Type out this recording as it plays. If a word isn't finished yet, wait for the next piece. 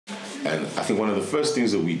And I think one of the first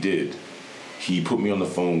things that we did, he put me on the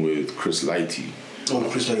phone with Chris Lighty. Oh,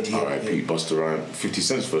 Chris Lighty. R.I.P. Busta Rhymes, 50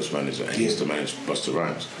 Cent's first manager, and he used to manage Busta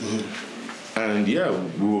Rhymes. And yeah,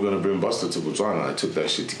 we were gonna bring Busta to Botswana. I took that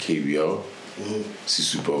shit to KBL.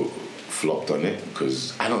 Super flopped on it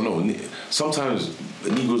because I don't know. Sometimes the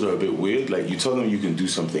Negroes are a bit weird. Like you tell them you can do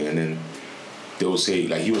something, and then they will say,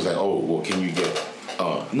 like he was like, "Oh, well, can you get?"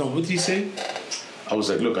 No, what did he say? I was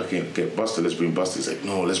like, "Look, I can't get Busta. Let's bring Busta." He's like,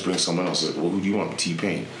 "No, let's bring someone else." I was like, "Well, who do you want?"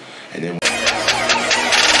 T-Pain, and then.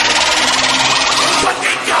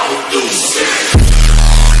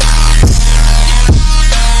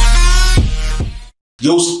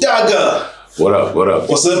 Yo, Stagga! What up? What up?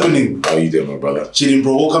 What's happening? How you doing, my brother? Chilling,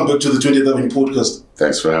 bro. Welcome back to the 20th Avenue podcast.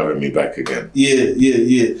 Thanks for having me back again. Yeah.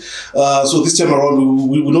 So this time around,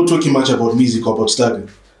 we're not talking much about music or about Stagga.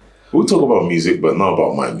 We'll talk about music, but not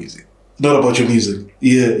about my music. Not about your music.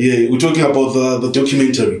 Yeah. We're talking about the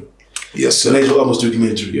documentary. Yes, sir. The Nijel Amos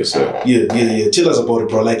documentary. Yes, sir. Yeah. Tell us about it,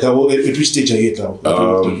 bro. Like, at which stage are you at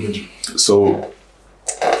now? So,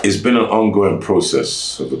 it's been an ongoing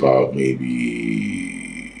process of about maybe,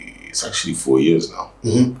 it's actually 4 years now.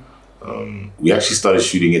 We actually started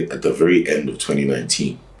shooting it at the very end of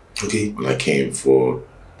 2019. Okay. When I came for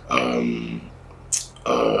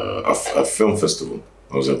a film festival.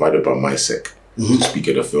 I was invited by MySec to speak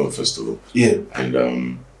at a film festival. Yeah. And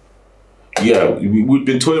we'd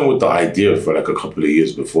been toying with the idea for like a couple of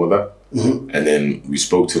years before that. And then we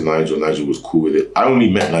spoke to Nijel. Nijel was cool with it. I only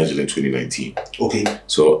met Nijel in 2019. Okay.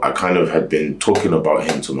 So I kind of had been talking about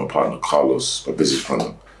him to my partner, Carlos, my business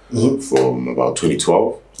partner, from about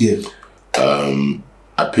 2012. Yeah.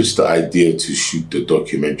 I pitched the idea to shoot the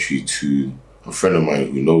documentary to a friend of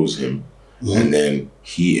mine who knows him. And then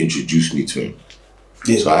he introduced me to him.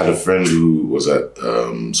 Yeah. So I had a friend who was at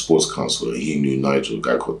Sports Council and he knew Nijel, a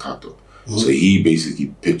guy called Tato. So he basically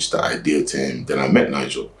pitched the idea to him. Then I met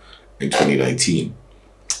Nijel in 2019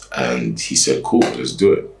 and he said, cool, let's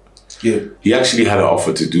do it. Yeah. He actually had an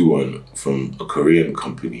offer to do one from a Korean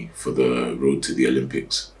company for the road to the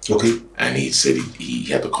Olympics. Okay. And he said he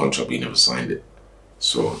had the contract, but he never signed it.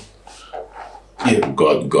 So yeah,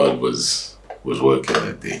 God was working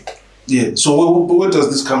that day. Yeah. So where does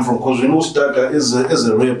this come from? Because we know Stagga is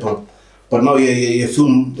a rapper, but now you're a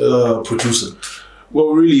film producer. Well,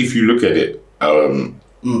 really, if you look at it,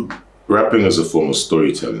 rapping is a form of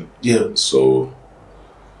storytelling. Yeah. So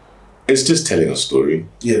it's just telling a story.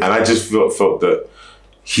 Yeah. And I just felt that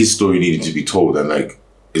his story needed to be told. And like,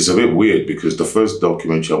 it's a bit weird because the first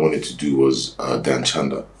documentary I wanted to do was Dan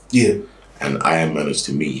Chanda. Yeah. And I managed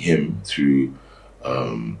to meet him through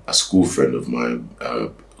a school friend of mine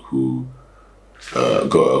who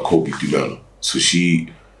got a Kobe Dumelo. So she's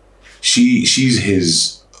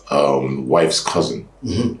his wife's cousin.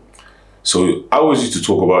 So I always used to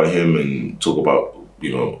talk about him and talk about,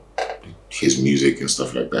 you know, his music and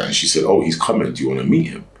stuff like that. And she said, oh, he's coming. Do you want to meet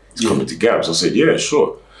him? He's coming to Gabs. I said, yeah,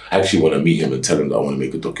 sure. I actually want to meet him and tell him that I want to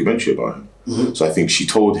make a documentary about him. So I think she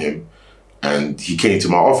told him and he came to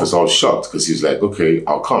my office. I was shocked because he was like, okay,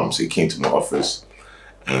 I'll come. So he came to my office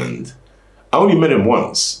and I only met him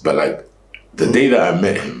once, but like the day that I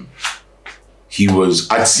met him,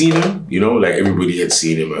 I'd seen him, you know, like everybody had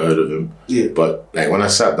seen him, I heard of him. Yeah. But like when I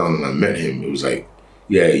sat down and I met him, it was like,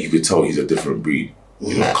 yeah, you could tell he's a different breed,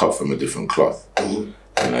 you know, cut from a different cloth. And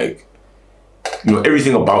like, you know,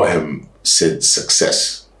 everything about him said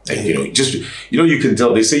success. Like, you know, just, you know, you can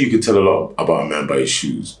tell, they say you can tell a lot about a man by his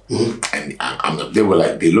shoes. And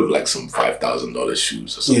they look like some $5,000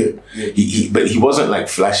 shoes or something. Yeah. But he wasn't like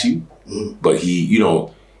flashy, but he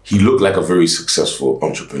looked like a very successful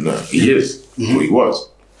entrepreneur. He is, or he was.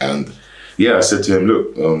 And yeah, I said to him,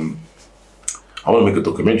 look, I want to make a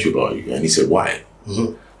documentary about you. And he said, why?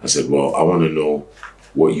 I said, well, I want to know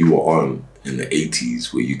what you were on in the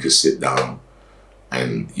 80s where you could sit down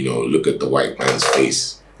and, you know, look at the white man's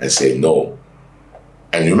face and say no.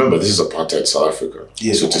 And remember, this is apartheid South Africa.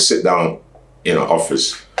 Yeah. So to sit down in an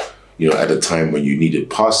office, you know, at a time when you needed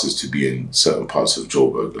passes to be in certain parts of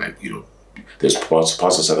Joburg, like, you know, there's parts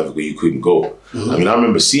of South Africa you couldn't go. I mean, I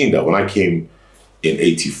remember seeing that when I came in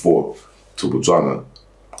 '84 to Botswana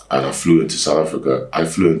and I flew into South Africa. I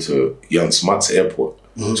flew into Jan Smuts Airport.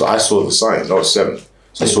 So I saw the signs. I was 7.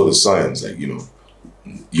 So I saw the signs, like, you know,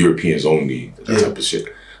 Europeans only, that type of shit.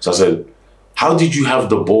 So I said, how did you have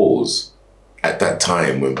the balls at that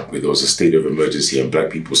time when there was a state of emergency and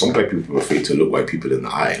some black people were afraid to look white people in the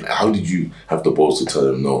eye? Like, how did you have the balls to tell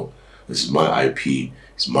them, no, this is my IP,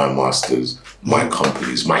 it's my masters, my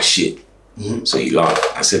company, it's my shit. So he laughed.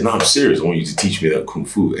 I said, no, I'm serious. I want you to teach me that Kung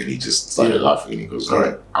Fu. And he just started laughing and he goes, all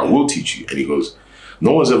right, I will teach you. And he goes,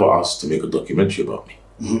 no one's ever asked to make a documentary about me.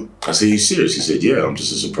 I said, you serious? He said, yeah, I'm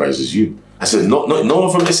just as surprised as you. I said, no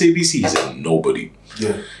one from SABC? He said, nobody.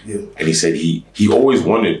 Yeah. And he said he always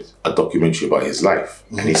wanted a documentary about his life.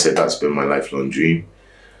 And he said, that's been my lifelong dream.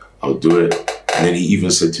 I'll do it. And then he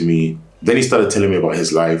even said to me, then he started telling me about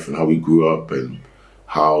his life and how he grew up and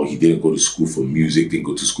how he didn't go to school for music, didn't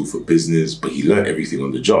go to school for business, but he learned everything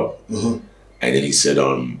on the job. And then he said,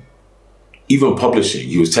 even publishing,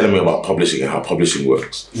 he was telling me about publishing and how publishing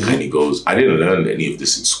works. And he goes, I didn't learn any of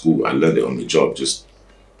this in school. I learned it on the job, just,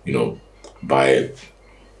 you know, by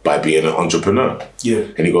being an entrepreneur.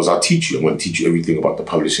 And he goes, I'll teach you. I'm going to teach you everything about the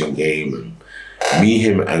publishing game. And me,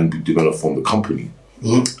 him, and Budimela formed a company,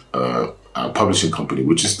 a publishing company,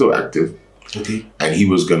 which is still active. And he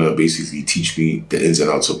was going to basically teach me the ins and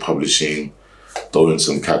outs of publishing, throw in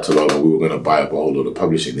some catalog, and we were going to buy up a whole lot of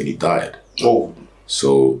publishing. Then he died.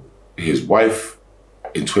 So his wife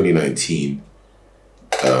in 2019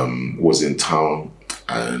 was in town,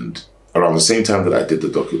 and around the same time that I did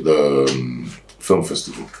the film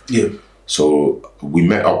festival. So we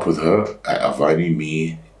met up with her at Avani,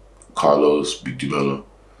 me, Carlos, Budimela,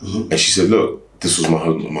 and she said, look, this was my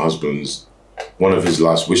husband's, one of his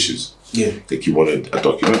last wishes. Like he wanted a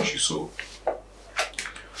documentary. So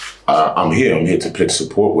I'm here to pledge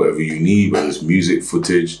support, whatever you need, whether it's music,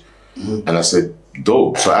 footage. And I said,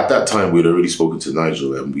 dope. So at that time, we'd already spoken to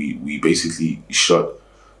Nijel, and we basically shot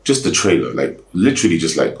just the trailer, like literally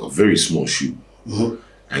just like a very small shoot.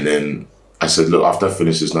 And then I said, look, after I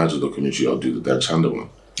finish this Nijel documentary, I'll do the Dan Chanda one.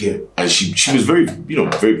 And she was very,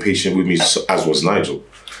 very patient with me, as was Nijel,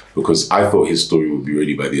 because I thought his story would be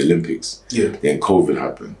ready by the Olympics. Then COVID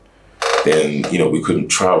happened. Then, we couldn't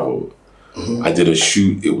travel. I did a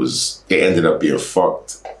shoot, it ended up being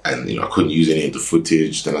fucked, and I couldn't use any of the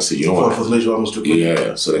footage. Then I said, you know what?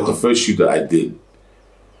 So like the first shoot that I did,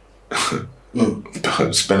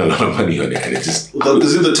 I spent a lot of money on it, and it just...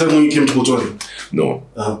 Is it the time when you came to Botswana? No.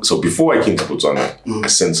 So before I came to Botswana, I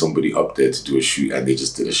sent somebody up there to do a shoot, and they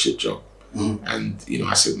just did a shit job. And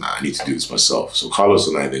I said, nah, I need to do this myself. So Carlos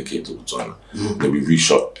and I then came to Botswana. Then we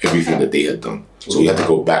reshot everything that they had done. So we had to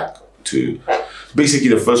go back to basically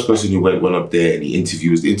the first person who went up there, and he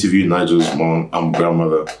interviewed Nigel's mom,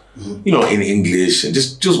 grandmother, in English, and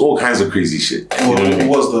just all kinds of crazy shit. Who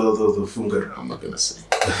was the film guy? I'm not gonna say.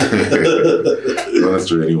 I don't want to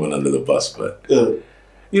throw anyone under the bus, but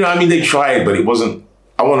they tried, but it wasn't.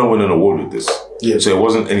 I want to win an award with this. So it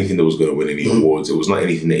wasn't anything that was going to win any awards. It was not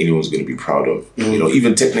anything that anyone was going to be proud of.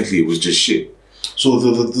 Even technically, it was just shit. So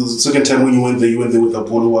the second time when you went there with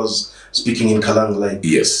Apollo was speaking in Kalang, like...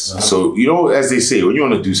 Yes. So, as they say, when you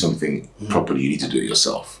want to do something properly, you need to do it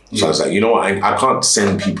yourself. So I was like, I can't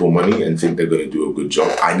send people money and think they're going to do a good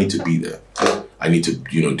job. I need to be there. I need to,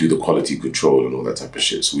 do the quality control and all that type of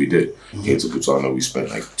shit. So we did. Came to Botswana, we spent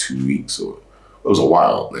like 2 weeks, or it was a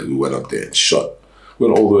while. Like we went up there and shot.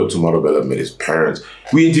 Went all the way up to Marabella, met his parents.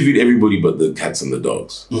 We interviewed everybody but the cats and the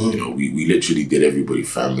dogs. We literally did everybody,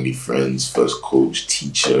 family, friends, first coach,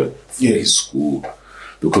 teacher, his school,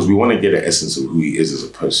 because we want to get an essence of who he is as a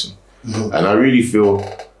person. And I really feel,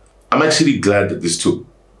 I'm actually glad that this took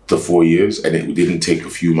the 4 years and it didn't take a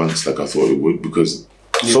few months like I thought it would, because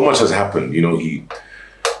so much has happened.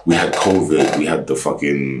 We had COVID, we had the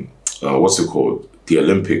fucking, what's it called? The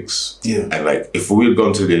Olympics. And like, if we had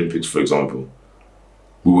gone to the Olympics, for example,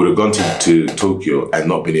 we would have gone to Tokyo and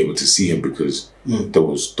not been able to see him because there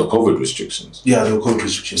was the COVID restrictions. There were COVID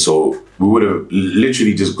restrictions. So we would have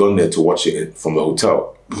literally just gone there to watch it from the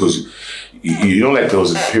hotel, because like there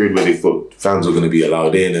was a period where they thought fans were going to be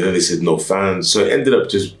allowed in, and then they said no fans. So it ended up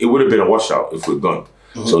it would have been a washout if we'd gone.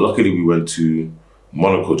 So luckily we went to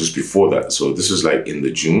Monaco just before that. So this was like in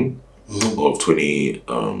the June of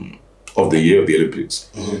the year of the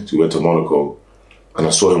Olympics. So we went to Monaco, and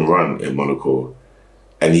I saw him run in Monaco.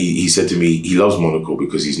 And he said to me, he loves Monaco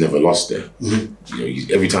because he's never lost there.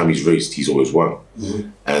 Every time he's raced, he's always won.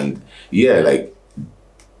 And like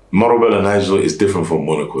Marabella Nijel is different from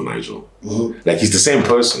Monaco Nijel. Like he's the same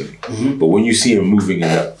person, but when you see him moving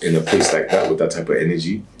in a place like that with that type of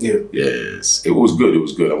energy, yes, it was good. It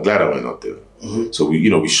was good. I'm glad I went out there. So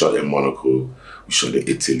we shot in Monaco, we shot in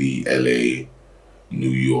Italy, LA,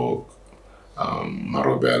 New York,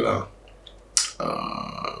 Marabella.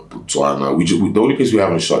 Botswana. The only place we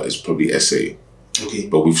haven't shot is probably SA.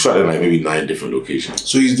 But we've shot in like maybe 9 different locations.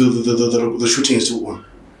 So the shooting is still on?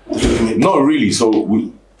 Not really. So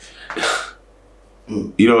we,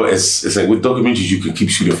 it's like with documentaries you can keep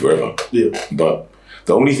shooting forever. But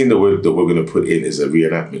the only thing that we're gonna put in is a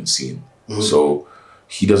reenactment scene. So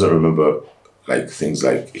he doesn't remember like things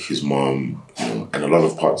like his mom, you know, and a lot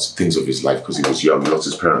of things of his life because he was young. He lost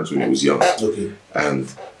his parents when he was young. Okay.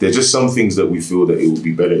 And there's just some things that we feel that it would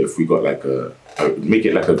be better if we got like make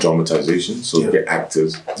it like a dramatization. So get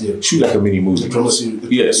actors, shoot like a mini movie.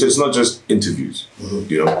 Yeah, so it's not just interviews,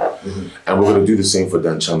 you know. And we're gonna do the same for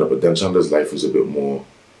Dan Chanda, but Dan Chanda's life is a bit more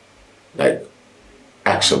like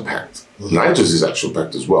action packed. Nigel's is action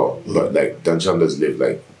packed as well, but like Dan Chanda's lived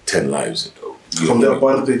like 10 lives. From that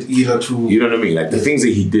point of it, either to... You know what I mean? Like the things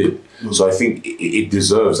that he did. So I think it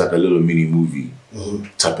deserves like a little mini movie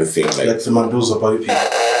type of thing. Like the Mendoza biopic.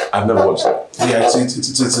 I've never watched that. Yeah,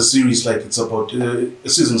 it's a series, like it's about, a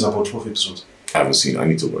season's about 12 episodes. I haven't seen it. I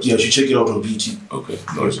need to watch it. Yeah, you should check it out on BT. Okay,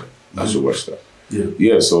 no, I should watch that.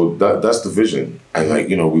 Yeah, so that's the vision. And like,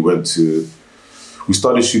 you know, we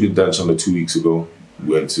started shooting Dan Chanda 2 weeks ago.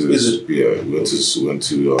 We went to Joburg,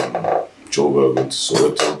 went to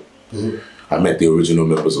Soweto. I met the original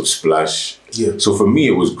members of Splash. Yeah. So for me,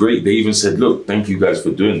 it was great. They even said, look, thank you guys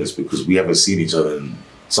for doing this because we haven't seen each other in,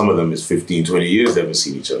 some of them is 15, 20 years, they haven't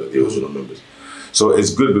seen each other, the original members. So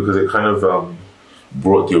it's good because it kind of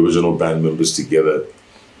brought the original band members together.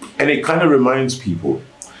 And it kind of reminds people,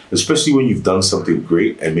 especially when you've done something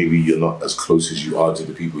great and maybe you're not as close as you are to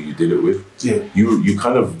the people you did it with. Yeah. You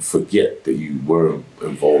kind of forget that you were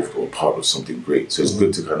involved or part of something great. So it's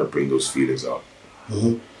good to kind of bring those feelings out.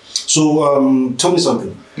 So tell me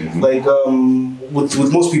something. Like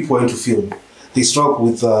with most people who are into film, they struggle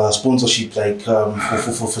with sponsorship, like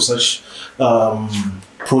for such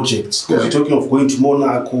projects. Because you're talking of going to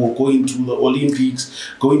Monaco, going to the Olympics,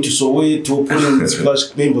 going to Soweto, putting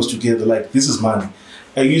Splash members together. Like, this is money.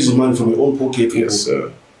 Are you using money from your own pocket? Yes,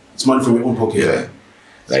 sir. It's money from your own pocket. Yeah.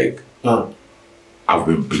 Like, I've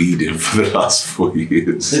been bleeding for the last 4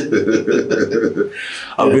 years.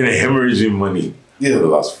 I've been hemorrhaging money for the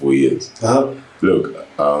last 4 years. Look,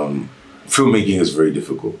 filmmaking is very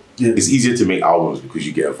difficult. It's easier to make albums because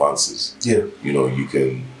you get advances. You know, you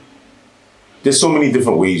can... There's so many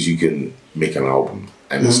different ways you can make an album,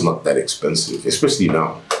 and it's not that expensive, especially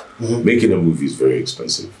now. Making a movie is very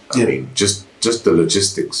expensive. I mean, just the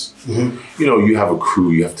logistics. You know, you have a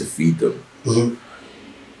crew, you have to feed them.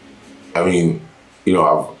 I mean, you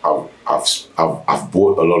know, I've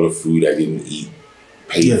bought a lot of food I didn't eat,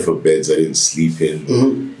 paid for beds I didn't sleep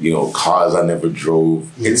in, you know, cars I never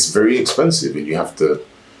drove. It's very expensive, and you have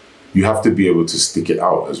to be able to stick it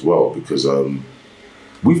out as well, because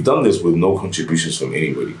we've done this with no contributions from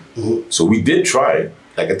anybody. So we did try.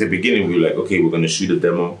 Like at the beginning, we were like, okay, we're going to shoot a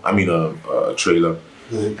demo. I mean, a trailer,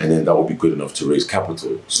 and then that would be good enough to raise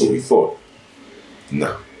capital. So we thought,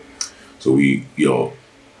 nah. So we, you know,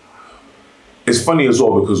 it's funny as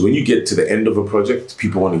well because when you get to the end of a project,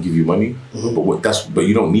 people want to give you money, but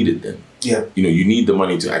you don't need it then. You know, you need the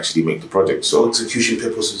money to actually make the project. So for execution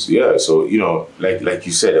purposes. Yeah. So you know, like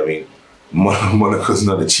you said, I mean, Monaco's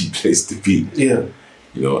not a cheap place to be.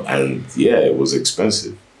 You know, and it was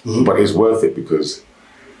expensive, but it's worth it because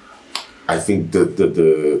I think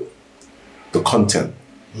the content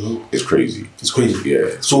is crazy. It's crazy.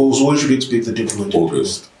 Yeah. So when should we expect the documentary?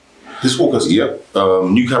 August. This August? Yep.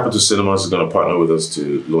 New Capital Cinemas is going to partner with us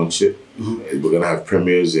to launch it. We're going to have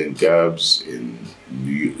premieres in Gabs, in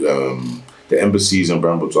the embassies in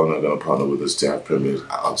Botswana are going to partner with us to have premieres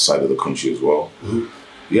outside of the country as well.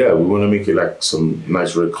 Yeah, we want to make it like some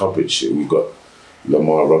nice red carpet shit. We've got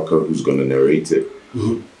Lamar Rucker, who's going to narrate it,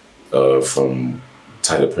 from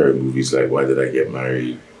Tyler Perry movies like Why Did I Get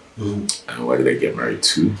Married and Why Did I Get Married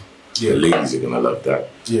 2. The ladies are going to love that.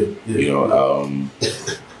 You know,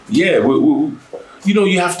 you know,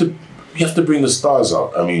 you have to bring the stars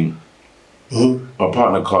out. I mean, my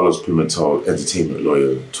partner Carlos Pimentel, entertainment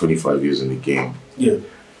lawyer, 25 years in the game.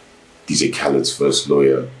 DJ Khaled's first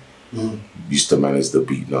lawyer. Used to manage the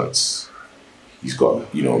Beatnuts. He's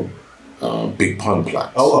got, you know, big pun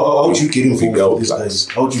plaques. How do you get involved with these guys?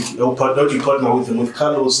 How do you partner with them? With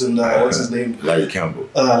Carlos and what's his name? Larry Campbell.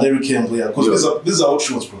 Larry Campbell, yeah. Because these are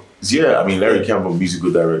outshoots, bro. Yeah, I mean, Larry Campbell,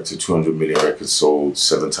 musical director, 200 million records sold,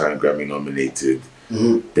 7-time Grammy nominated.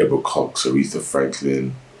 Deborah Cox, Aretha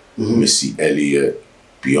Franklin, Missy Elliott,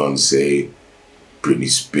 Beyonce, Britney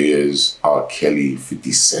Spears, R. Kelly,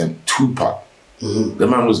 50 Cent, Tupac. The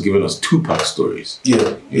man was giving us Tupac stories.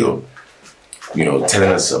 You know,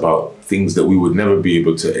 telling us about things that we would never be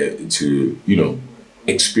able to you know,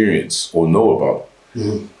 experience or know about.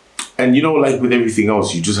 And you know, like with everything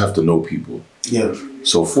else, you just have to know people.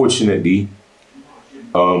 So fortunately,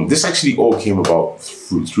 this actually all came about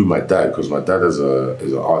through my dad, because my dad is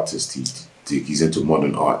an artist. He's into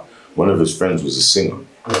modern art. One of his friends was a singer.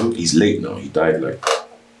 He's late now. He died like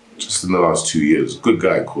just in the last 2 years. Good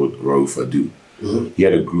guy called Raouf Adu. He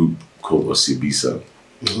had a group called Osibisa.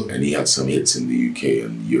 And he had some hits in the UK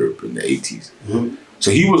and Europe in the 80s.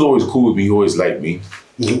 So he was always cool with me, he always liked me.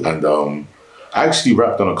 And I actually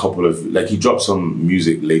rapped on a couple of, like he dropped some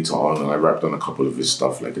music later on and I rapped on a couple of his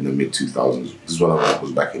stuff like in the mid-2000s. This is when I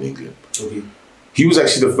was back in England. He was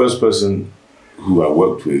actually the first person who I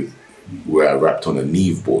worked with where I rapped on a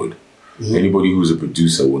Neve board. Anybody who's a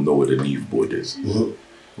producer will know what a Neve board is.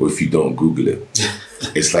 Or if you don't, Google it.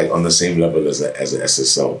 It's like on the same level as an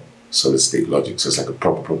SSL. Solid state logic, so it's like a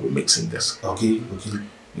proper mixing desk. You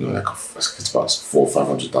know, like it's about £400,000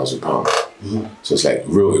 or £500,000. So it's like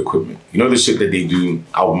real equipment. You know the shit that they do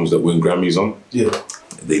albums that win Grammys on?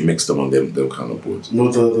 They mix them on them kind of boards.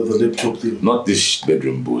 Not the laptop thing. Not this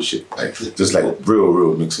bedroom bullshit. Like just like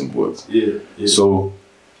real mixing boards. So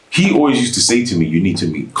he always used to say to me, "You need to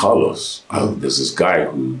meet Carlos." There's this guy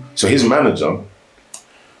who. So his manager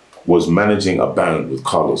was managing a band with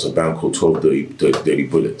Carlos, a band called 12 Dirty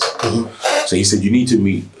Bullets. So he said, you need to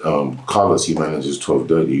meet Carlos. He manages 12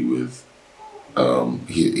 Dirty with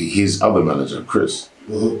his other manager, Chris.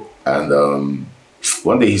 And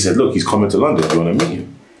one day he said, look, he's coming to London. Do you want to meet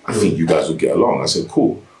him? I think you guys will get along. I said,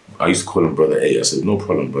 cool. I used to call him Brother A. I said, no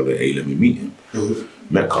problem, Brother A, let me meet him.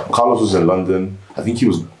 Met Carlos was in London. I think he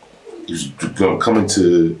was coming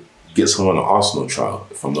to get someone on an Arsenal trial,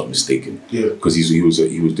 if I'm not mistaken. Because he was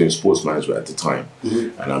doing sports management at the time.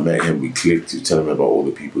 And I met him, we clicked, to tell him about all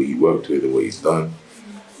the people he worked with and what he's done.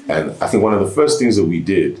 And I think one of the first things that we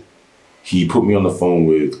did, he put me on the phone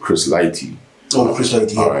with Chris Lighty. Oh, Chris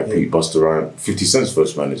Lighty, R.I.P. Busta Rhymes, 50 Cent's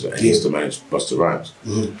first manager, and he used to manage Busta Rhymes.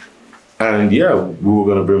 And yeah, we were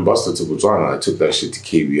gonna bring Busta to Botswana. I took that shit to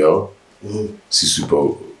KBL.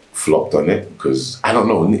 Sisupo flopped on it, because I don't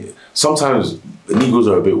know, sometimes the Negroes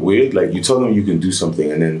are a bit weird. Like you tell them you can do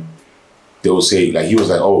something and then they'll say, like he was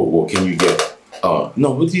like, oh, well, can you get,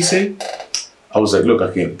 no, what did he say? I was like, look,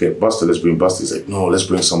 I can't get Busta, let's bring Busta. He's like, no, let's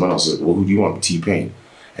bring someone else. I was like, well, who do you want? T-Pain.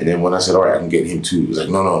 And then when I said, all right, I can get him too. He was like,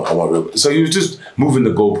 no, I want real. So he was just moving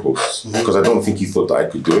the goalposts because I don't think he thought that I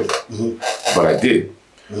could do it, but I did.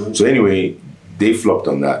 So anyway, they flopped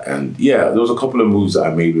on that. And yeah, there was a couple of moves that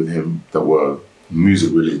I made with him that were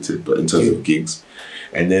music related, but in terms of gigs.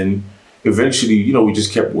 And then eventually, you know, we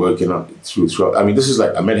just kept working out throughout. I mean, this is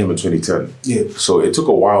like, I met him in 2010. So it took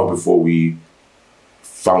a while before we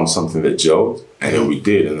found something that gelled, and then we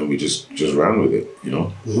did, and then we just ran with it, you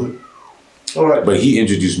know? All right. But he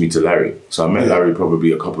introduced me to Larry. So I met Larry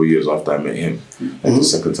probably a couple of years after I met him. Like the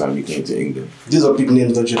second time he came to England. These are big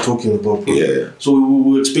names that you're talking about, bro. Yeah. So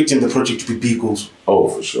we were expecting the project to be big goals. Oh,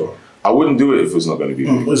 for sure. I wouldn't do it if it's not going to be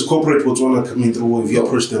big. Is corporate Botswana coming through if you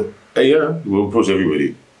approach them? Yeah, we'll approach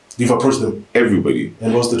everybody. You've approached them? Everybody.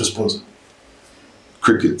 And what's the response?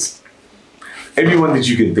 Crickets. Everyone that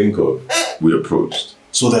you can think of, we approached.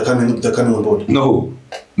 So they're coming on board? No,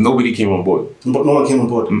 nobody came on board. But no one came on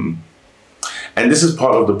board? And this is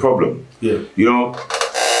part of the problem. You know,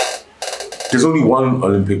 there's only one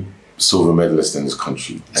Olympic silver medalist in this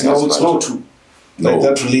country. It's not true. No. Like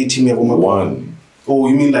that relay team, one. Oh,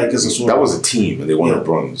 you mean like as a sort That was a team and they won a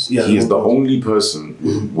bronze. He is the only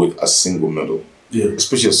person with a single medal.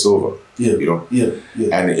 Especially a silver. You know?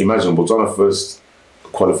 And imagine Botswana first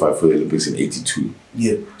qualified for the Olympics in '82.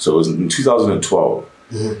 So it was in 2012.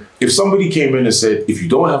 If somebody came in and said, if you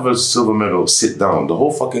don't have a silver medal, sit down, the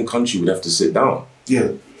whole fucking country would have to sit down.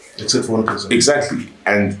 Except for one person. Exactly.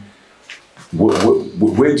 And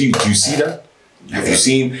where do you see that? Have you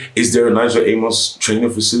seen, is there a Nijel Amos training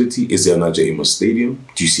facility? Is there a Nijel Amos stadium?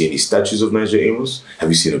 Do you see any statues of Nijel Amos? Have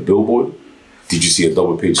you seen a billboard? Did you see a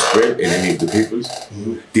double page spread in any of the papers?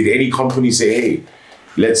 Did any company say, hey,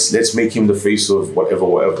 let's make him the face of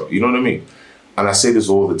whatever? You know what I mean? And I say this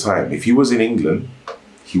all the time. If he was in England,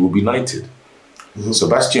 he would be knighted.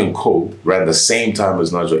 Sebastian Coe ran the same time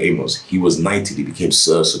as Nijel Amos. He was knighted. He became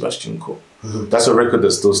Sir Sebastian Coe. That's a record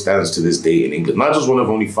that still stands to this day in England. Nigel's one of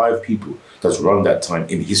only 5 people that's run that time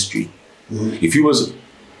in history. If he was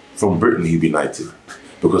from Britain, he'd be knighted.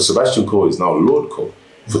 Because Sebastian Coe is now Lord Coe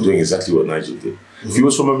for doing exactly what Nigel did. If he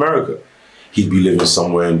was from America, he'd be living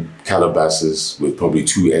somewhere in Calabasas with probably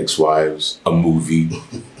 2 ex-wives, a movie,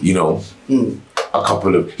 you know, a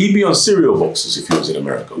couple of... He'd be on cereal boxes if he was in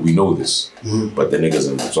America. We know this. But the niggas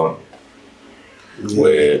in Botswana.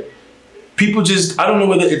 Where people just... I don't know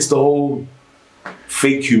whether it's the whole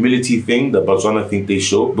fake humility thing that Botswana think they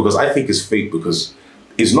show, because I think it's fake because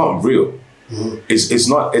it's not real. It's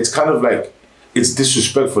not... It's kind of like... It's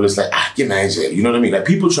disrespectful. It's like, get Nijel. You know what I mean? Like,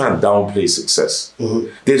 people try and downplay success.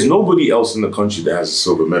 There's nobody else in the country that has a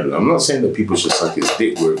silver medal. I'm not saying that people should suck his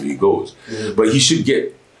dick wherever he goes, but he should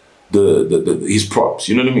get his props.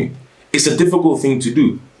 You know what I mean? It's a difficult thing to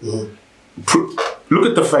do. look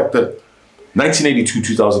at the fact that 1982,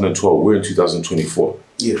 2012, we're in 2024.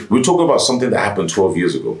 Yeah. We're talking about something that happened 12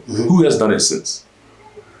 years ago. Who has done it since?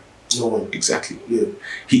 No one. Exactly. Yeah.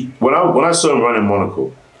 When I saw him run in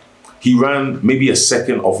Monaco, he ran maybe a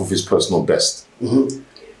second off of his personal best.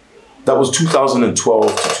 That was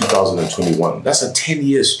 2012 to 2021. That's a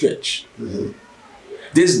 10-year stretch.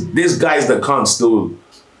 There's guys that can't still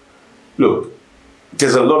look.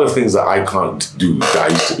 There's a lot of things that I can't do that I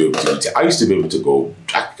used to be able to do. I used to be able to go,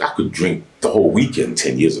 I could drink the whole weekend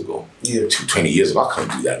 10 years ago. 20 years ago, I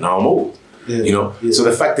can't do that. Now I'm old. You know? So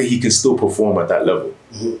the fact that he can still perform at that level.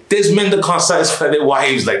 There's men that can't satisfy their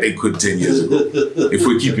wives like they could 10 years ago, if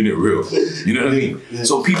we're keeping it real. You know what I mean?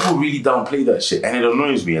 So people really downplay that shit. And it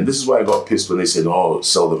annoys me. And this is why I got pissed when they said, oh,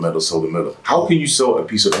 sell the medal, sell the medal. How can you sell a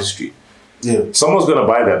piece of history? Someone's going to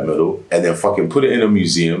buy that medal and then fucking put it in a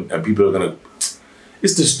museum and people are going to...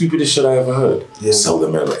 It's the stupidest shit I ever heard. Sell the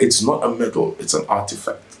medal. It's not a medal. It's an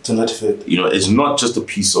artifact. It's an artifact. You know, it's not just a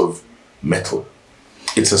piece of metal.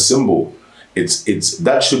 It's a symbol.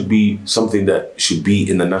 That should be something that should be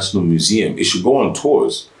in the National Museum. It should go on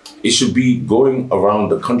tours. It should be going around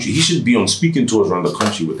the country. He should be on speaking tours around the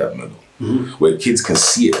country with that medal, where kids can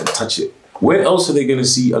see it and touch it. Where else are they going to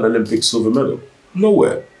see an Olympic silver medal?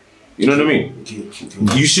 Nowhere. You know what I mean?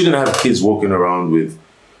 You shouldn't have kids walking around with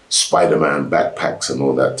Spider-Man backpacks and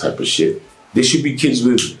all that type of shit. There should be kids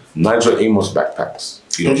with Nijel Amos backpacks.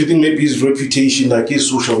 You know? Don't you think maybe his reputation, like his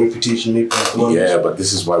social reputation, maybe? Yeah, but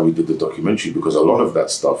this is why we did the documentary, because a lot of that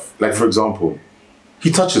stuff, like for example,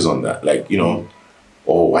 he touches on that, like, you know,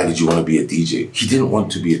 oh, why did you want to be a DJ? He didn't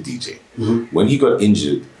want to be a DJ. When he got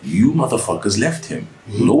injured, you motherfuckers left him.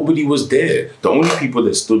 Nobody was there. The only people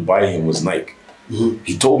that stood by him was Nike.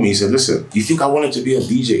 He told me, he said, listen, you think I wanted to be a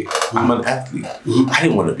DJ? I'm an athlete. I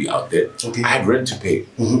didn't want to be out there. I had rent to pay.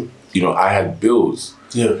 You know, I had bills.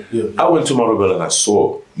 I went to Morobel and I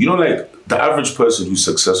saw, you know, like the average person who's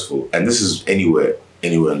successful, and this is anywhere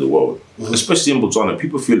in the world, especially in Botswana,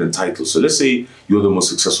 people feel entitled. So let's say you're the most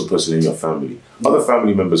successful person in your family. Other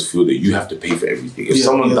family members feel that you have to pay for everything. If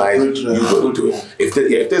someone dies, you go to it.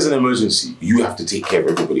 If there's an emergency, you have to take care of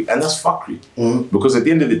everybody. And that's fuckery. Because at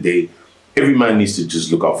the end of the day, every man needs to just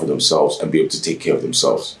look out for themselves and be able to take care of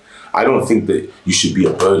themselves. I don't think that you should be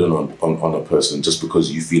a burden on a person just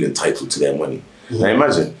because you feel entitled to their money. Now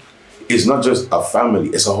imagine, it's not just a family,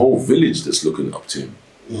 it's a whole village that's looking up to him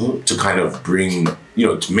to kind of bring, you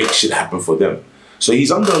know, to make shit happen for them. So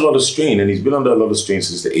he's under a lot of strain, and he's been under a lot of strain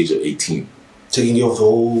since the age of 18. Taking care of the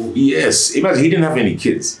whole... Yes, imagine, he didn't have any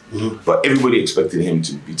kids, but everybody expected him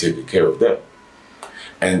to be taking care of them.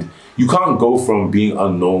 And you can't go from being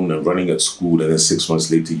unknown and running at school and then 6 months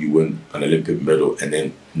later you win an Olympic medal and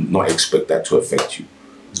then not expect that to affect you.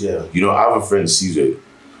 You know, I have a friend, Caesar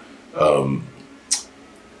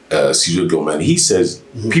Gilman. He says,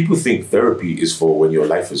 people think therapy is for when your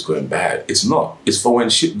life is going bad. It's not. It's for when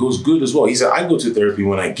shit goes good as well. He said, I go to therapy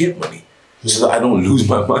when I get money so that I don't lose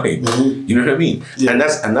my mind. You know what I mean? And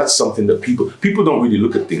that's something that people don't really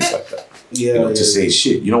look at things like that. You know, to say,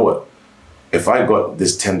 shit, you know what? If I got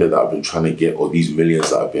this tender that I've been trying to get, or these millions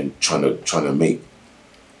that I've been trying to make,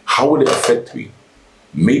 how would it affect me?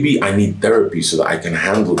 Maybe I need therapy so that I can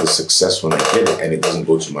handle the success when I get it and it doesn't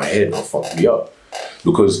go to my head or fuck me up.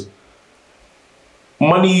 Because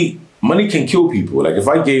money can kill people. Like if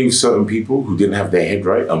I gave certain people who didn't have their head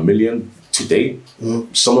right $1 million today,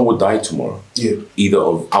 someone would die tomorrow. Either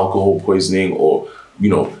of alcohol poisoning or, you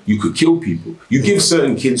know, you could kill people. You give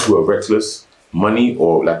certain kids who are reckless money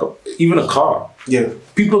or like even a car.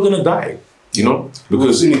 People are gonna die. You know, because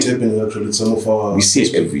we've seen it happening actually. Some of our we see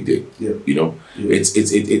it every day. You know,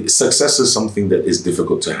 it's success is something that is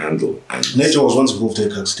difficult to handle. And Nijel was once involved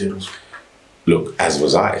in accidents. Look, as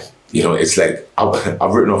was I. You know, it's like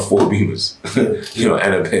I've written off 4 Beamers, you know,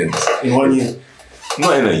 and a Benz in 1 year.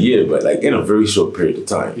 Not in a year, but like in a very short period of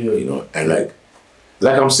time. You know, and like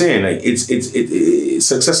I'm saying, like it's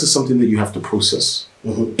success is something that you have to process.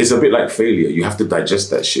 It's a bit like failure. You have to digest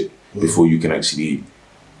that shit before you can actually,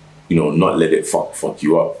 you know, not let it fuck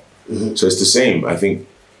you up. So it's the same. I think,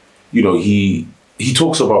 you know, he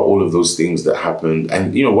talks about all of those things that happened.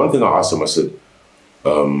 And, you know, one thing I asked him, I said,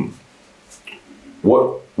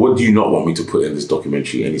 what do you not want me to put in this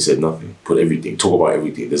documentary? And he said, nothing. Put everything. Talk about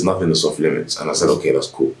everything. There's nothing that's off limits. And I said, okay, that's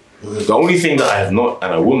cool. The only thing that I have not,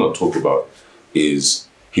 and I will not talk about, is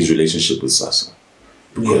his relationship with Sasa.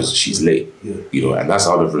 Because she's late, you know, and that's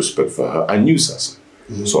out of respect for her. I knew Sasa.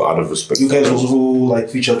 So out of respect. You guys also like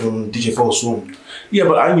featured on DJ Four's song. Yeah,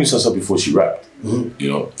 but I knew Sasa before she rapped. You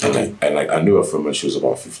know, and like I knew her from when she was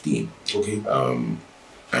about 15.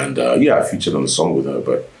 Yeah, I featured on the song with her.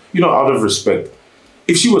 But you know, out of respect,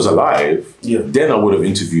 If she was alive, then I would have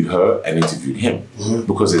interviewed her and interviewed him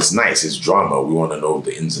because it's nice, it's drama. We want to know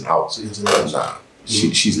the ins and outs. But nah,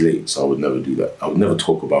 she's late, so I would never do that. I would never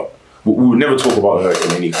talk about. We would never talk about her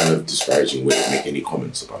in any kind of disparaging way, make any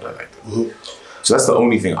comments about her like that. So that's the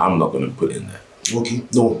only thing I'm not going to put in there. Okay,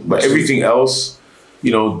 no. But everything else,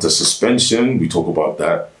 you know, the suspension, we talk about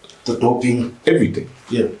that. The doping. Everything.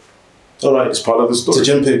 Yeah. All right. It's part of the story. It's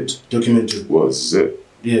a jam-packed documentary. Well, this is it.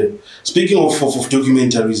 Yeah. Speaking of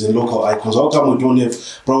documentaries and local icons, how come we don't have,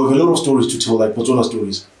 bro, we have a lot of stories to tell, like Botswana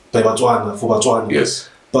stories, by Botswana, for Botswana. Yes.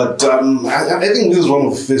 But I think this is one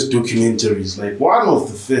of the first documentaries, like one of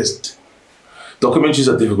the first. Documentaries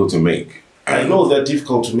are difficult to make. I know they're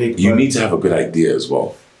difficult to make. You need to have a good idea as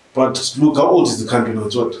well. But look, how old is the country now?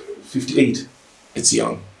 It's what, 58? It's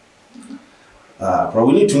young. Bro,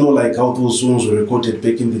 we need to know like how those songs were recorded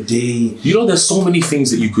back in the day. You know, there's so many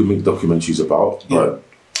things that you could make documentaries about, but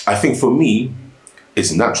I think for me,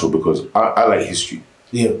 it's natural because I like history.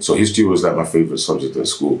 Yeah. So history was like my favorite subject at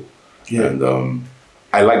school. Yeah. And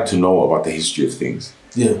I like to know about the history of things.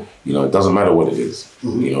 Yeah. You know, it doesn't matter what it is.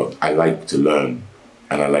 You know, I like to learn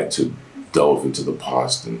and I like to delve into the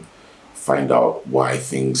past and find out why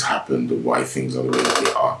things happened or why things are the way that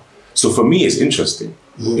they are. So for me, it's interesting.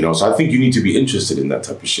 You know, so I think you need to be interested in that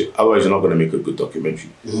type of shit. Otherwise, you're not going to make a good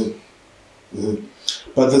documentary.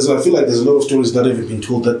 But I feel like there's a lot of stories that haven't been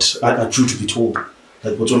told that are due to be told.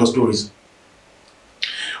 Like Botswana stories.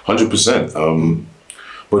 100%.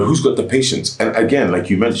 But who's got the patience? And again, like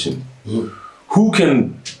you mentioned, who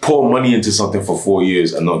can pour money into something for 4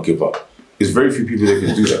 years and not give up? There's very few people that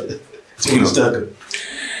can do that. Stagga.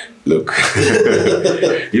 Look,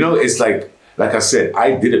 you know, it's like I said,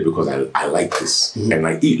 I did it because I like this. And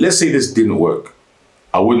like, let's say this didn't work.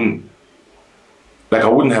 I wouldn't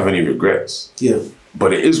have any regrets. Yeah.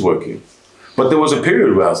 But it is working. But there was a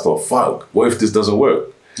period where I thought, fuck, what if this doesn't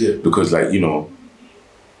work? Yeah. Because like, you know,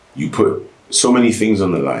 you put so many things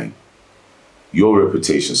on the line. Your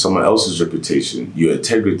reputation, someone else's reputation, your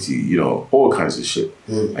integrity, you know, all kinds of shit.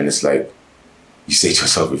 And it's like, you say to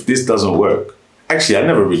yourself, if this doesn't work, actually, I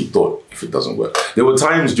never really thought if it doesn't work. There were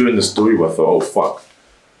times during the story where I thought, oh, fuck,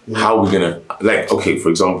 how are we gonna, like, okay, for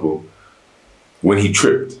example, when he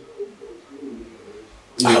tripped,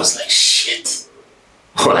 I was like, shit.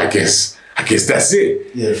 Well, I guess that's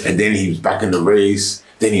it. Yeah. And then he was back in the race,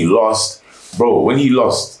 then he lost. Bro, when he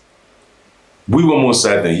lost, we were more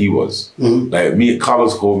sad than he was. Like, me and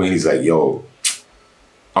Carlos called me and he's like, yo,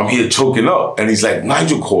 I'm here choking up. And he's like,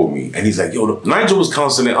 Nijel called me. And he's like, yo, Nijel was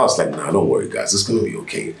counseling us. Like, nah, don't worry, guys. It's going to be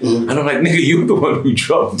okay. And I'm like, nigga, you're the one who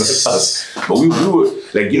dropped us. But we were,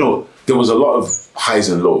 like, you know, there was a lot of highs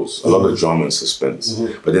and lows, a lot of drama and suspense.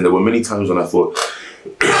 But then there were many times when I thought,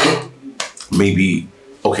 maybe,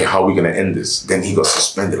 okay, how are we going to end this? Then he got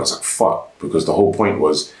suspended. I was like, fuck. Because the whole point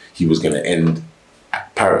was he was going to end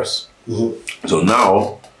at Paris. So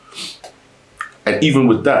now, and even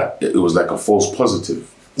with that, it was like a false positive.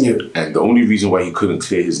 Yeah. And the only reason why he couldn't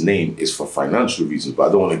clear his name is for financial reasons. But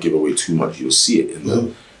I don't want to give away too much. You'll see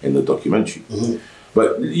it in the documentary.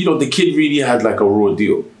 But you know, the kid really had like a raw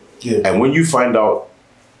deal. Yeah. And when you find out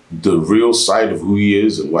the real side of who he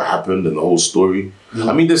is and what happened and the whole story,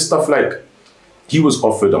 I mean, there's stuff like he was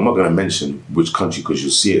offered. I'm not going to mention which country because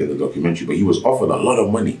you'll see it in the documentary. But he was offered a lot of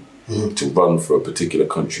money to run for a particular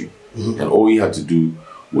country, and all he had to do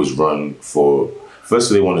was run for.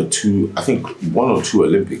 First, they wanted I think 1 or 2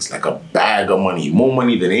 Olympics, like a bag of money, more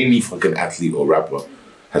money than any fucking athlete or rapper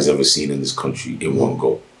has ever seen in this country in one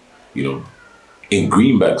go. You know, in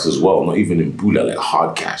greenbacks as well, not even in Bula, like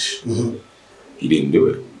hard cash. He didn't do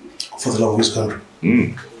it. For the love of his country.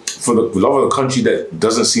 For the love of the country that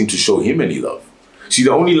doesn't seem to show him any love. See,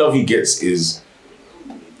 the only love he gets is,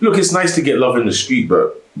 look, it's nice to get love in the street,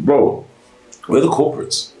 but bro, we're the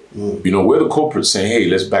corporates. You know, we're the corporates saying, hey,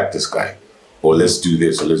 let's back this guy. Or let's do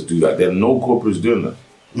this, or let's do that. There are no corporates doing that.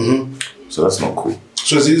 So that's not cool.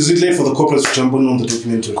 So is it late for the corporates to jump on the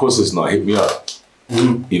documentary? Of course it's not. Hit me up.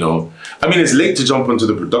 You know, I mean, it's late to jump onto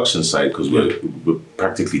the production side because we're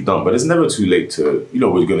practically done. But it's never too late to, you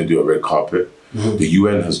know, we're going to do a red carpet. The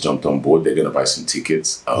UN has jumped on board. They're going to buy some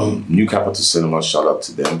tickets. New Capital Cinema, shout out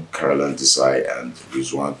to them. Caroline Desai and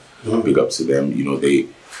Rizwan. Big up to them. You know,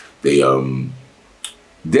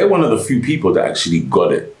 they're one of the few people that actually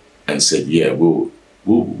got it and said, yeah, we'll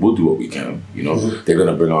do what we can, you know. They're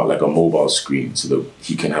gonna bring out like a mobile screen so that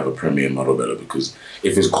he can have a premiere in Marobella, because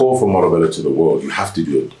if it's called from Marobella to the world, you have to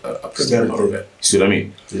do a premiere in Marobella. You see what I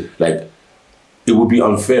mean? Like, it would be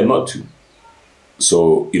unfair not to.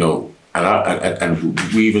 So, you know, and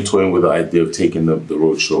we even toying with the idea of taking the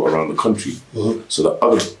road show around the country so that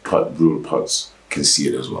other rural parts can see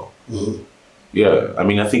it as well. Yeah, I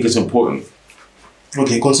mean, I think it's important.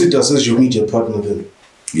 Okay, consider us as your media partner then.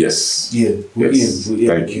 Yes. Yeah. Yes.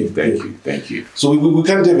 Thank you. So we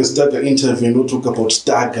can't have a Stagga interview and not talk about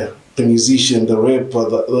Stagga, the musician, the rapper,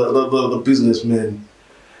 the businessman.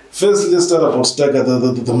 First, let's start about Stagga,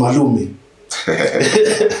 the malume.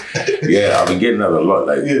 Yeah, I've been getting that a lot.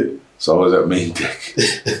 So I was at Main Deck,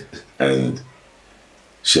 and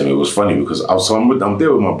shit, it was funny because I'm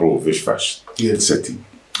there with my bro Vish Fash Seti,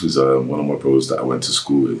 who's one of my bros that I went to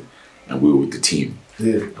school with, and we were with the team.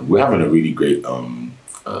 Yeah, and we're having a really great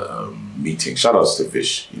meeting. Shout outs to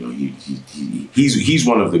Vish. You know, he's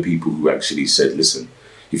one of the people who actually said, "Listen,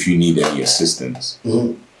 if you need any assistance,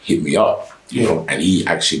 hit me up." You know, and he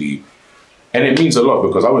actually, and it means a lot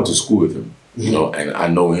because I went to school with him. You know, and I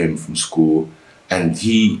know him from school, and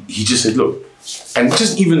he just said, "Look," and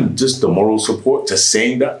just the moral support, just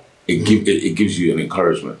saying that it gives you an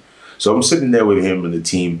encouragement. So I'm sitting there with him and the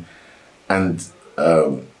team, and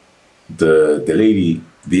the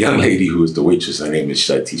young lady who was the waitress, her name is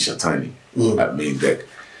Shaiti Shatani at Main Deck.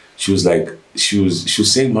 She was like, she was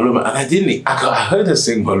saying Malume, and I heard her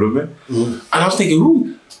saying Malume, and I was thinking,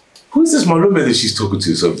 who is this Malume that she's talking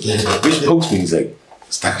to? So Rich pokes me, he's like,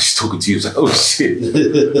 Stagga, she's talking to you. It's like, oh shit.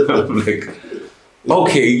 I'm like,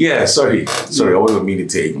 okay, yeah, sorry, I wasn't meaning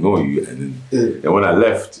to ignore you. And then when I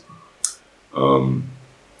left,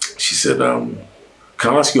 she said,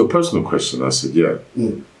 can I ask you a personal question? I said, yeah.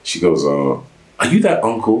 She goes, are you that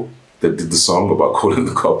uncle that did the song about calling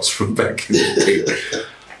the cops from back in the day?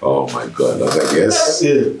 Oh my God, I was like, yes, I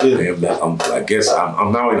am that uncle. I guess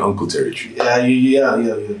I'm now in uncle territory. Yeah.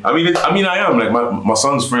 I mean, I am. Like, my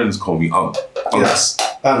son's friends call me Unks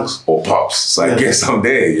or Pops. So I guess I'm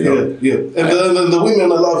there, you know? Yeah. And the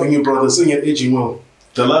women are loving you, brother. Seeing you're aging well.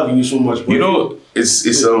 They're loving you so much, bro. You know, it's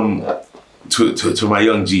to my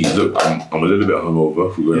young G, look, I'm a little bit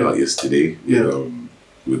hungover. We went out yesterday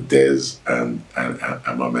with Dez and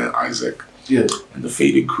my man Isaac and the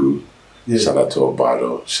Faded crew. Shout out to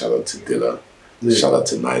Obado, shout out to Dilla, shout out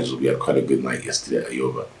to Nijel. We had quite a good night yesterday at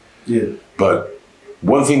Yoba. But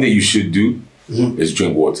one thing that you should do is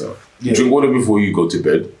drink water. Drink water before you go to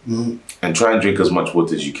bed, and try and drink as much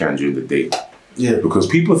water as you can during the day. Because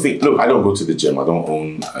people think, look, I don't go to the gym. I don't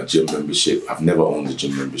own a gym membership. I've never owned a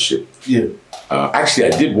gym membership. Actually,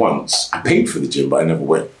 I did once. I paid for the gym, but I never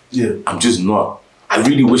went. I'm just not. I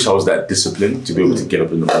really wish I was that disciplined to be able to get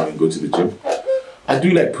up in the morning and go to the gym. I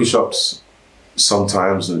do like push-ups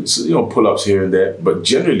sometimes and, you know, pull-ups here and there, but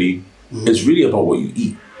generally it's really about what you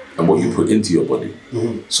eat and what you put into your body.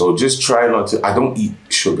 So just try not to, I don't eat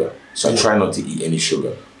sugar, so I try not to eat any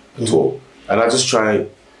sugar at all. And I just try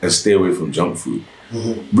and stay away from junk food.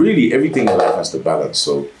 Really, everything in life has to balance,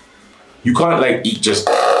 so you can't like eat just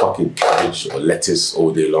fucking cabbage or lettuce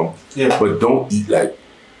all day long, but don't eat like,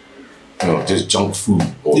 you know, just junk food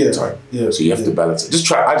all the time. So you have to balance it.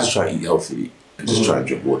 I just try and eat healthily. And just try and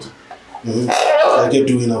drink water. I get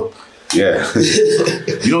doing now. Yeah.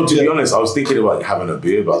 You know, to be honest, I was thinking about having a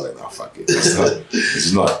beer, but I was like, nah, fuck it.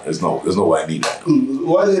 It's not what I need right now.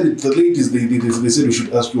 Why the ladies, they said we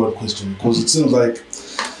should ask you one question, because it seems like,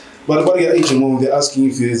 but about your age and when they're asking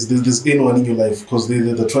if there's anyone in your life, because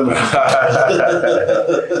they're trying to.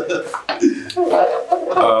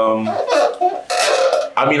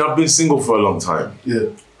 I mean, I've been single for a long time.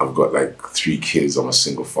 I've got like 3 kids. I'm a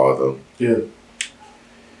single father.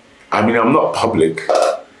 I mean, I'm not public,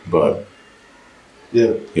 but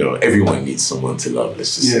you know, everyone needs someone to love.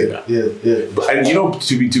 Let's just say that. But, and you know,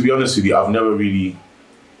 to be honest with you, I've never really.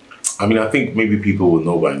 I mean, I think maybe people will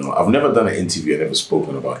know by now. I've never done an interview and never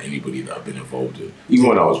spoken about anybody that I've been involved with, even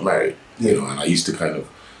when I was married. You know, and I used to kind of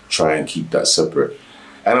try and keep that separate.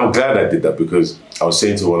 And I'm glad I did that, because I was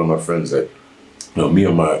saying to one of my friends that, you know, me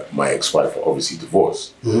and my ex-wife are obviously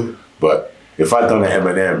divorced, but if I'd done an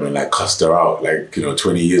M&M and like cussed her out like, you know,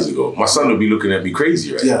 20 years ago, my son would be looking at me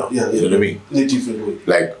crazy, right? You know what I mean? In a different way.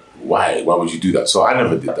 Like, why would you do that? So I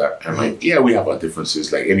never did that. And like, yeah, we have our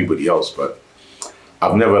differences like anybody else, but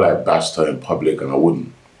I've never like bashed her in public, and I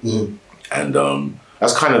wouldn't. And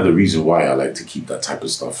that's kind of the reason why I like to keep that type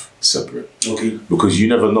of stuff separate. Because you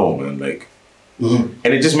never know, man. Like, and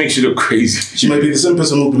it just makes you look crazy. She might be the same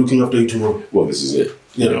person who'll be looking after you tomorrow. Well, this is it.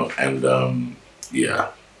 You know, and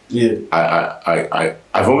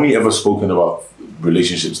I've only ever spoken about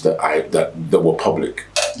relationships that were public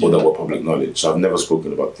or that were public knowledge. So I've never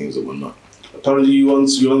spoken about things that were not. Apparently, you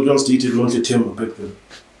once dated Nonte Tema back then.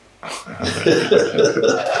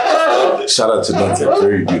 Shout out to Nonte, a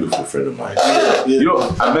very beautiful friend of mine. You know,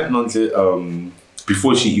 I met Nonte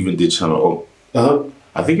before she even did Channel O.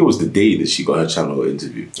 I think it was the day that she got her Channel O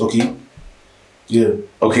interview.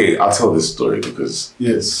 Okay, I'll tell this story because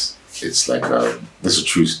it's like, this is a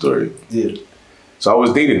true story. Yeah. So I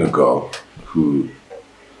was dating a girl who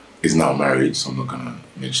is now married, so I'm not gonna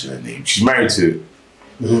mention her name. She's married to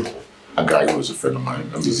a guy who was a friend of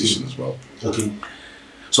mine, a musician as well. Okay.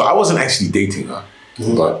 So I wasn't actually dating her,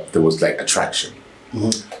 but there was like attraction.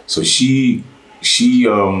 So we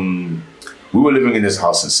were living in this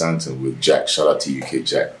house in Santon with Jack. Shout out to UK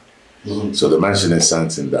Jack. So the mansion in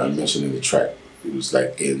Santon that I mentioned in the track, it was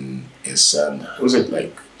like in San. It was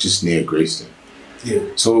like just near Greyston. Yeah.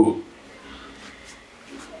 So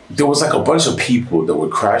there was like a bunch of people that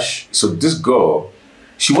would crash. So this girl,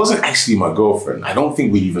 she wasn't actually my girlfriend. I don't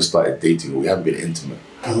think we even started dating. We haven't been intimate,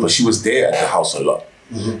 but she was there at the house a lot.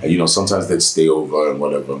 And you know, sometimes they'd stay over and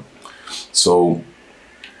whatever. So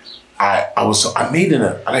I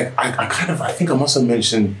think I must have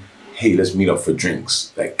mentioned, hey, let's meet up for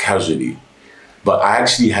drinks, like casually. But I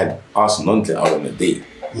actually had asked Nonte out on a date.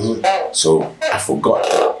 So I forgot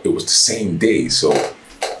it was the same day. So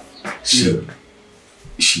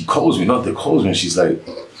she calls me, Nonte calls me, and she's like,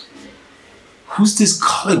 who's this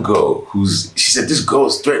colored girl? She said, this girl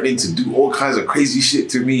is threatening to do all kinds of crazy shit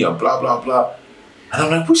to me and blah, blah, blah. And I'm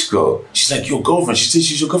like, which girl? She's like, your girlfriend. She said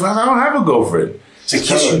she's your girlfriend. I don't have a girlfriend. She's like,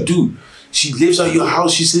 yes, you do. She lives at your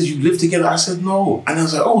house. She says you live together. I said, no. And I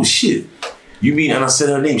was like, oh, shit. You mean? And I said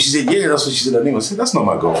her name. She said, yeah, that's what she said her name. I said, that's not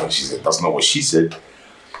my girlfriend. She said, that's not what she said.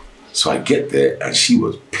 So I get there, and she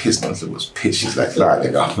was pissed. Nancy was pissed. She's like, nah,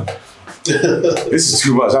 nigga, this is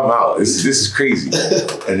too much. I'm out. This is crazy.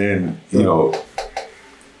 And then, you know,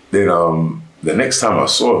 the next time I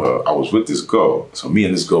saw her, I was with this girl. So me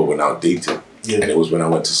and this girl went out dating. And it was when I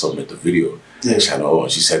went to submit the video. Channel O,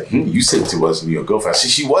 and she said, you said to us your girlfriend. I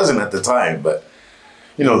said she wasn't at the time, but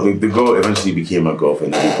you know, the girl eventually became my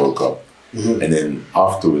girlfriend, and we broke up. And then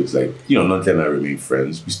afterwards, like, you know, Nonte and I remain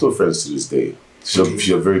friends. We're still friends to this day.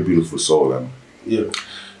 She's a very beautiful soul, and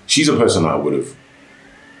she's a person I would have,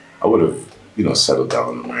 you know, settled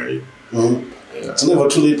down and married. It's never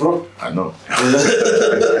too late, bro. I know.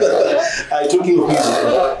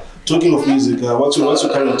 Talking of music, what's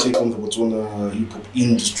your current take on the Botswana hip hop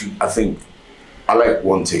industry? I think I like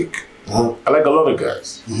one take. I like a lot of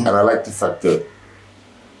guys, and I like the fact that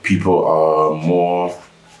people are more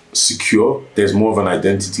secure. There's more of an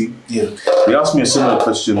identity. They asked me a similar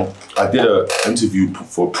question. I did an interview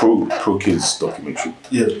for Pro Kids documentary.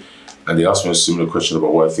 And they asked me a similar question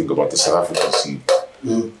about what I think about the South African scene.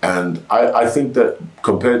 And I think that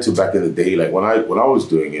compared to back in the day, like when I was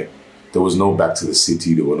doing it, there was no Back to the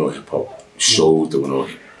City, there were no hip hop shows, there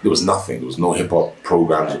was nothing. There was no hip hop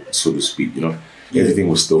programs, so to speak, you know? Everything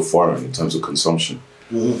was still foreign in terms of consumption.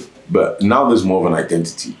 But now there's more of an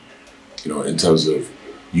identity, you know, in terms of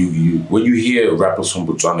when you hear rappers from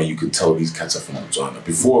Botswana, you can tell these cats are from Botswana.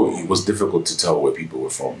 Before, it was difficult to tell where people were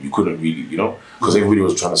from. You couldn't really, you know, because everybody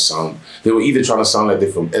was trying to sound, they were either trying to sound like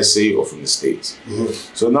they're from SA or from the States.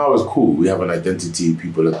 So now it's cool. We have an identity,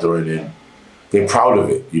 people are throwing in, they're proud of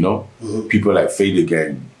it, you know? People like Fader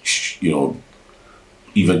Gang, you know,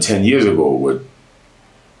 even 10 years ago were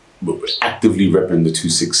actively repping the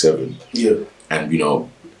 267. And, you know,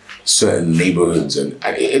 certain neighborhoods, and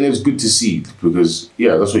it was good to see, because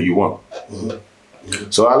that's what you want.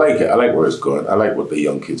 So I like it. I like where it's going. I like what the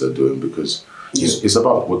young kids are doing, because it's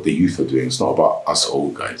about what the youth are doing. It's not about us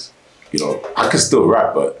old guys. You know, I can still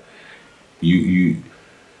rap, but you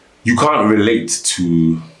can't relate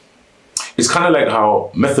to. It's kind of like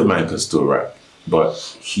how Method Man can still rap, but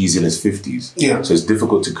he's in his 50s. So it's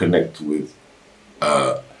difficult to connect with.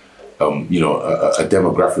 You know, a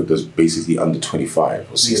demographic that's basically under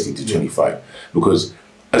 25 or 16 to 25, because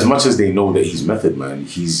as much as they know that he's Method Man,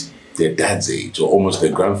 he's their dad's age or almost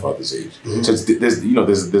their grandfather's age. So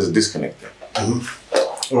there's a disconnect there.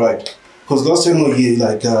 All right, because last time we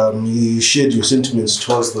you shared your sentiments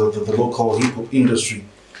towards the local hip hop industry.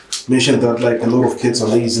 Mentioned that like a lot of kids are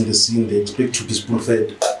lazy in the scene, they expect to be spoon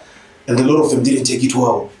fed, and a lot of them didn't take it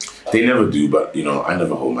well. They never do, but you know, I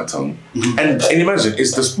never hold my tongue. And imagine,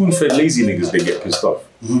 it's the spoon-fed lazy niggas that get pissed off.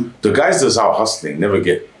 The guys that's out hustling never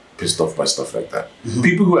get pissed off by stuff like that.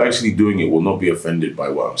 People who are actually doing it will not be offended by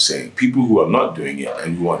what I'm saying. People who are not doing it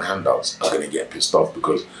and who want handouts are gonna get pissed off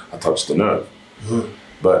because I touched the nerve.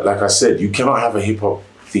 But like I said, you cannot have a hip-hop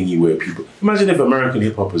thingy where people, imagine if American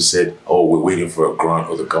hip-hop has said, oh, we're waiting for a grant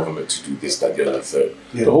or the government to do this, that, the other, third.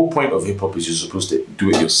 The whole point of hip-hop is you're supposed to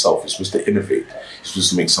do it yourself. You're supposed to innovate. You're supposed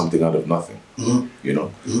to make something out of nothing. You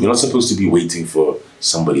know? You're not supposed to be waiting for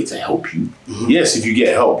somebody to help you. Yes, if you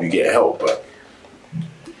get help, you get help, but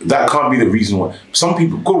that can't be the reason why. Some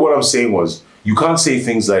people, what I'm saying was, you can't say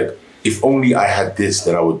things like, if only I had this,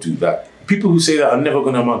 then I would do that. People who say that are never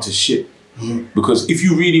gonna amount to shit. Because if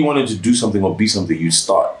you really wanted to do something or be something, you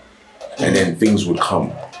start. and then things would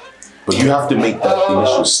come. But you have to make that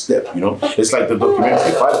initial step, you know? It's like the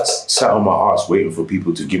documentary. If I sat on my ass waiting for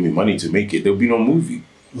people to give me money to make it, there'd be no movie.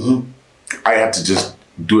 I had to just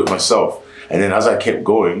do it myself. And then as I kept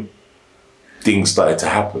going, things started to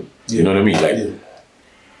happen. You know what I mean? Like,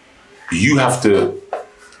 you have to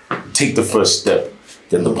take the first step,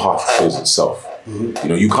 then the path shows itself. You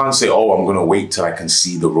know, you can't say, oh, I'm gonna wait till I can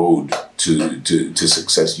see the road to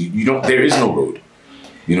success. You don't, there is no road.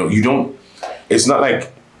 You know, you don't, it's not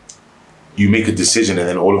like you make a decision and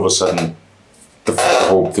then all of a sudden the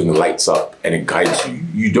whole thing lights up and it guides you.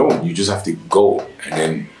 You don't, you just have to go. And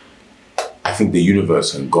then I think the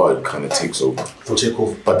universe and God kind of takes over. They'll take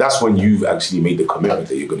over. But that's when you've actually made the commitment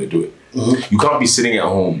that you're gonna do it. You can't be sitting at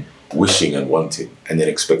home wishing and wanting and then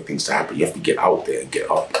expect things to happen. You have to get out there and get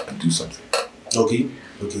up and do something. Okay.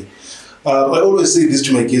 I always say this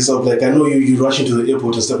to my kids. I'm like, I know you rush into the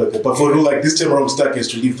airport and stuff like that, but for real, like this time around, Stagga is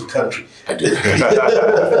to leave the country. I do.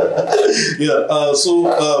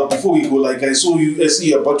 So before we go, like I see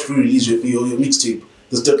you're about to release your mixtape,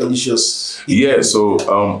 the Staggalicious. Yeah. So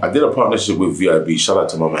I did a partnership with VIB. Shout out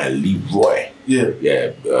to my man Leroy.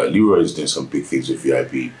 Leroy is doing some big things with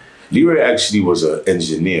VIB. Leroy actually was an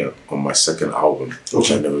engineer on my second album, which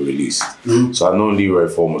I never released. So I've known Leroy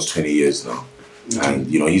for almost 20 years now. And,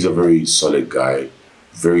 you know, he's a very solid guy,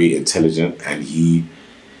 very intelligent, and he,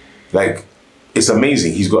 like, it's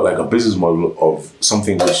amazing. He's got, like, a business model of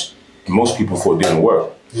something which most people thought didn't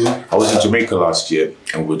work. I was in Jamaica last year,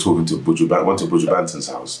 and we were talking to went to Buju Banton's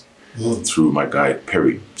house through my guy,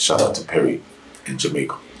 Perry. Shout out to Perry in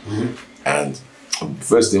Jamaica. And the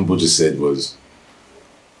first thing Buju said was,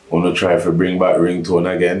 wanna try to bring back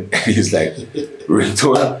ringtone again? And he's like,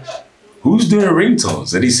 ringtone? Who's doing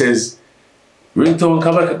ringtones? And he says, ringtone,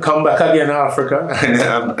 come back again, Africa. And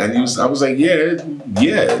I was like,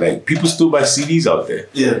 yeah, like people still buy CDs out there.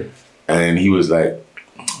 And he was like,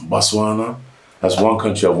 Botswana, that's one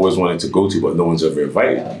country I've always wanted to go to, but no one's ever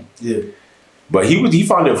invited me. But he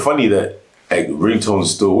found it funny that like ringtones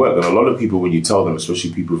still work. And a lot of people, when you tell them,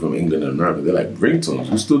 especially people from England and America, they're like, ringtones?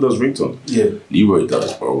 Who still does ringtones? Leroy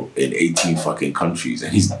does, bro, in 18 fucking countries.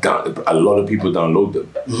 And a lot of people download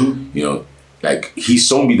them. You know, like he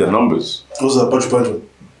showed me the numbers. What's that, bunch?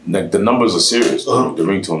 Like the numbers are serious, the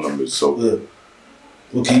ringtone numbers. So,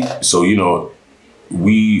 so you know,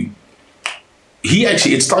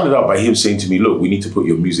 it started out by him saying to me, look, we need to put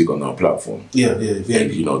your music on our platform.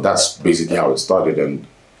 And you know, that's basically how it started. And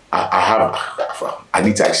I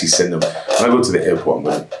need to actually send them. When I go to the airport, I'm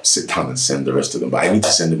going to sit down and send the rest of them. But I need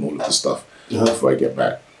to send them all of the stuff before I get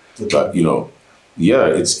back. But you know, yeah,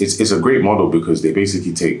 it's a great model because they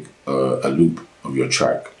basically take a loop of your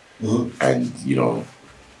track, and you know,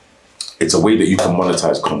 it's a way that you can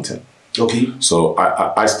monetize content. So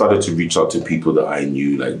I started to reach out to people that I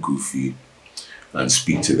knew, like Goofy, and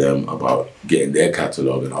speak to them about getting their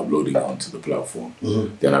catalog and uploading it onto the platform.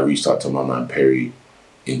 Then I reached out to my man Perry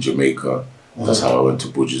in Jamaica. That's how I went to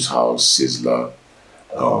Buju's house, Sizzler,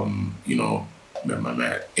 you know, met my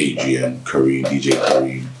man Adrian, Kareem, DJ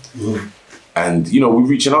Kareem. And, you know, we're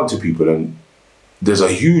reaching out to people, and there's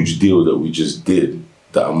a huge deal that we just did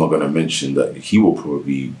that I'm not going to mention, that he will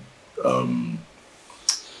probably,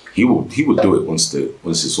 he will do it once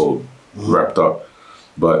it's all wrapped up.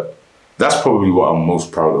 But that's probably what I'm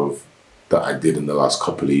most proud of that I did in the last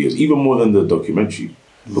couple of years, even more than the documentary,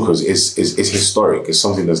 because it's historic. It's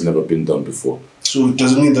something that's never been done before. So it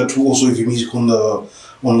doesn't mean that you also have your music on the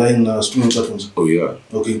online streaming platforms? Oh yeah.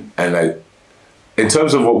 And like, in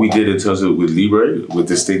terms of what we did, in terms of with Libre, with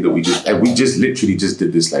this thing that we just literally just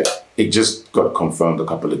did this, like, it just got confirmed a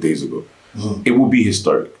couple of days ago. It will be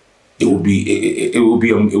historic. It will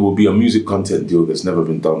be a music content deal that's never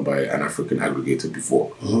been done by an African aggregator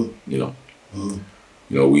before. You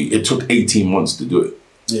know, it took 18 months to do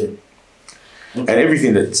it. And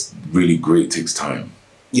everything that's really great takes time.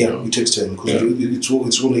 It takes time because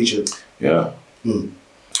it's all nature.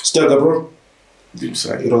 Stagga, bro.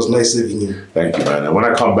 It was nice having you. Thank you, man. And when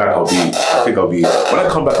I come back, when I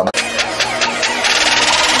come back,